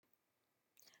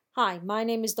Hi, my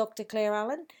name is Dr. Claire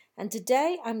Allen, and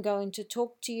today I'm going to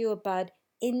talk to you about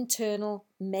internal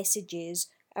messages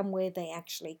and where they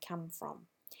actually come from.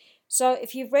 So,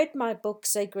 if you've read my book,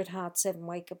 Sacred Heart 7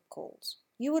 Wake Up Calls,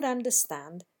 you would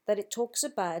understand that it talks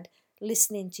about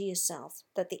listening to yourself,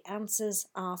 that the answers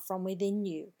are from within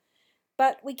you.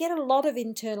 But we get a lot of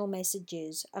internal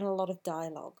messages and a lot of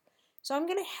dialogue. So, I'm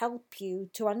going to help you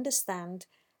to understand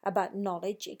about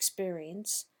knowledge,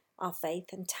 experience, our faith,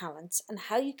 and talents, and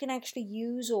how you can actually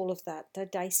use all of that to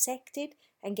dissect it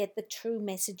and get the true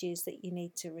messages that you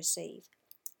need to receive.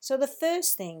 So, the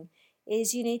first thing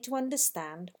is you need to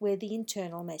understand where the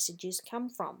internal messages come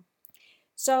from.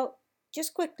 So,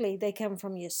 just quickly, they come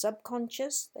from your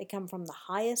subconscious, they come from the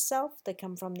higher self, they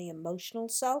come from the emotional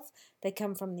self, they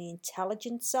come from the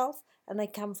intelligent self, and they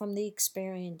come from the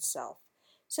experienced self.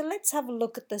 So, let's have a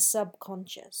look at the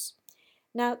subconscious.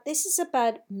 Now, this is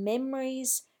about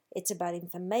memories, it's about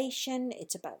information,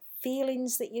 it's about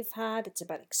feelings that you've had, it's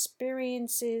about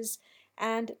experiences,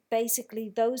 and basically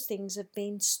those things have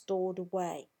been stored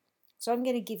away. So, I'm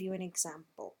going to give you an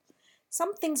example.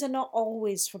 Some things are not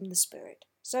always from the spirit.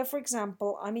 So, for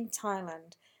example, I'm in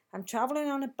Thailand. I'm traveling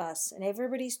on a bus, and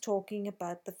everybody's talking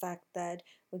about the fact that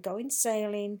we're going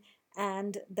sailing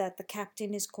and that the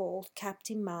captain is called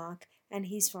Captain Mark and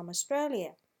he's from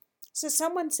Australia. So,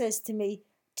 someone says to me,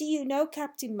 "Do you know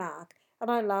Captain Mark?" And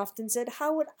I laughed and said,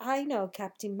 "How would I know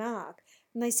Captain Mark?"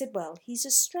 And they said, "Well, he's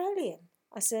Australian."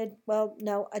 I said, "Well,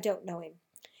 no, I don't know him."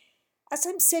 As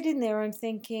I'm sitting there, I'm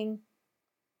thinking,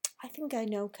 I think I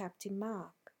know Captain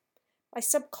Mark. My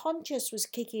subconscious was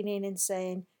kicking in and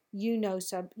saying, you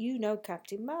know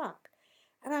Captain Mark.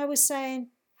 And I was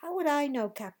saying, how would I know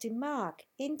Captain Mark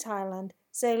in Thailand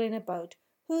sailing a boat?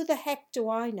 Who the heck do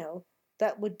I know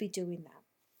that would be doing that?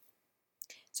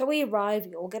 So we arrive,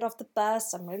 we all get off the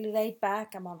bus. I'm really laid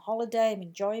back. I'm on holiday. I'm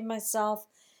enjoying myself.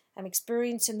 I'm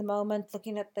experiencing the moment,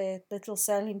 looking at the little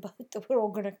sailing boat that we're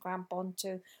all going to cramp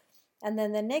onto. And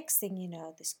then the next thing you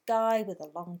know, this guy with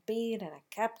a long beard and a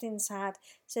captain's hat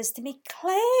says to me,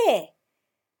 "Claire."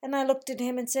 And I looked at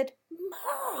him and said,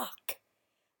 "Mark."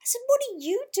 I said, "What are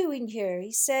you doing here?"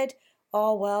 He said,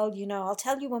 "Oh, well, I'll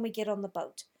tell you when we get on the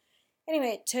boat."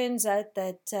 Anyway, it turns out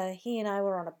that he and I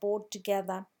were on a board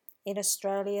together in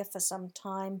Australia for some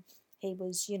time. He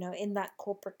was, in that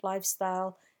corporate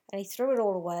lifestyle and he threw it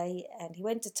all away and he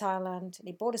went to Thailand and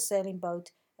he bought a sailing boat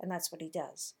and that's what he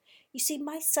does. You see,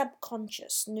 my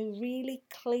subconscious knew really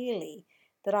clearly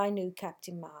that I knew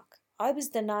Captain Mark. I was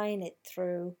denying it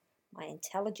through my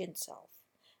intelligent self.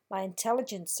 My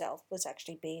intelligent self was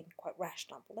actually being quite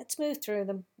rational. But let's move through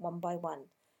them one by one.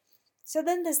 So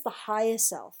then there's the higher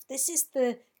self. This is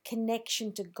the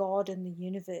connection to God and the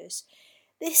universe.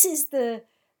 This is the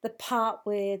part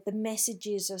where the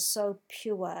messages are so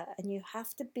pure and you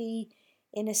have to be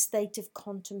in a state of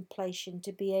contemplation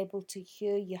to be able to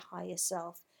hear your higher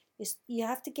self. You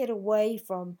have to get away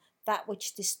from that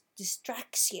which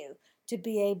distracts you to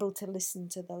be able to listen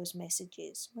to those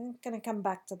messages. We're going to come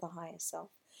back to the higher self.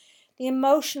 The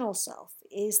emotional self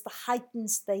is the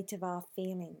heightened state of our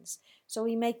feelings. So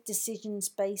we make decisions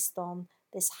based on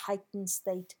this heightened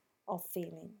state of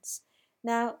feelings.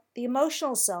 Now, the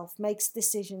emotional self makes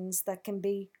decisions that can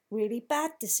be really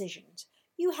bad decisions.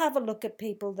 You have a look at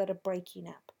people that are breaking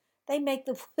up. They make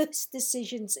the worst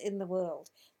decisions in the world.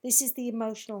 This is the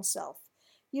emotional self.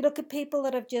 You look at people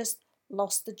that have just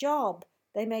lost a job.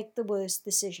 They make the worst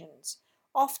decisions.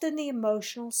 Often the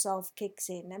emotional self kicks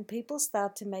in and people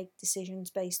start to make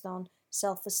decisions based on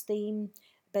self esteem,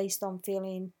 based on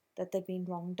feeling that they've been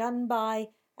wrong done by,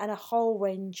 and a whole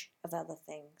range of other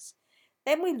things.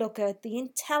 Then we look at the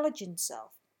intelligent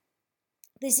self.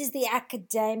 This is the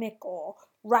academic or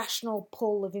rational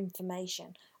pull of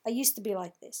information. I used to be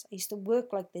like this. I used to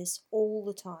work like this all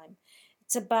the time.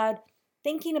 It's about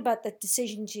thinking about the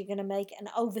decisions you're going to make and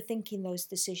overthinking those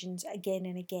decisions again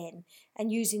and again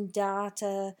and using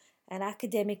data and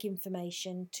academic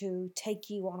information to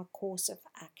take you on a course of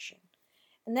action.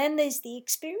 And then there's the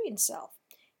experience self.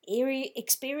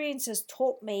 Experience has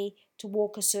taught me to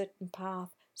walk a certain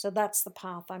path, so that's the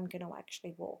path I'm going to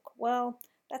actually walk. Well,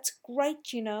 that's great,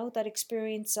 that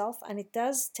experience self, and it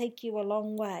does take you a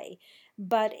long way,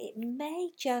 but it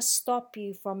may just stop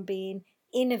you from being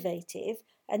innovative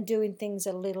and doing things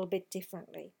a little bit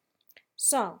differently.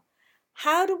 So,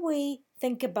 how do we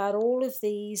think about all of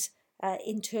these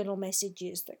internal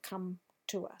messages that come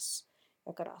to us?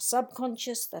 We've got our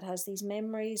subconscious that has these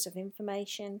memories of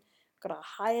information. We've got our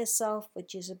higher self,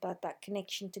 which is about that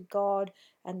connection to God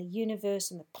and the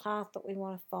universe and the path that we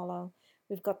want to follow.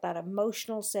 We've got that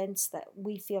emotional sense that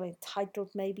we feel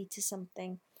entitled maybe to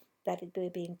something. that we're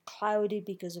being clouded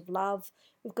because of love.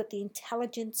 We've got the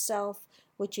intelligent self,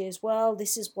 which is, well,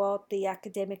 this is what the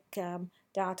academic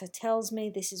data tells me.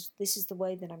 This is the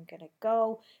way that I'm going to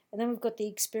go. And then we've got the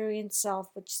experienced self,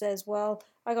 which says, well,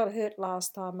 I got hurt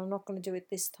last time. I'm not going to do it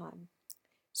this time.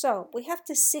 So we have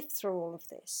to sift through all of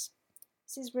this.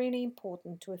 This is really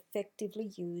important to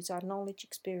effectively use our knowledge,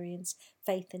 experience,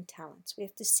 faith, and talents. We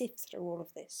have to sift through all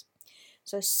of this.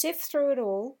 So sift through it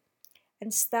all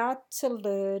and start to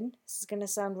learn. This is going to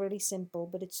sound really simple,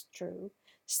 but it's true.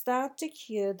 Start to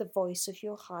hear the voice of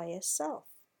your higher self.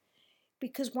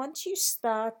 Because once you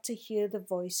start to hear the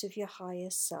voice of your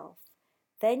higher self,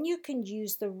 then you can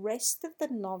use the rest of the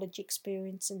knowledge,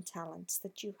 experience, and talents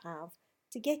that you have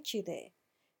to get you there.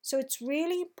 So it's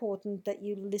really important that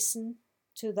you listen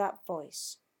to that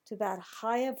voice, to that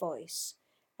higher voice,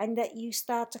 and that you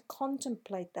start to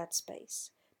contemplate that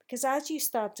space. Because as you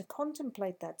start to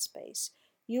contemplate that space,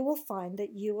 you will find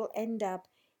that you will end up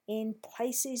in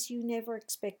places you never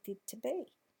expected to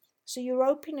be. So you're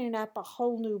opening up a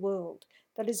whole new world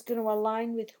that is going to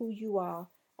align with who you are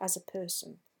as a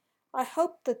person. I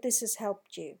hope that this has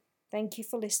helped you. Thank you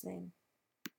for listening.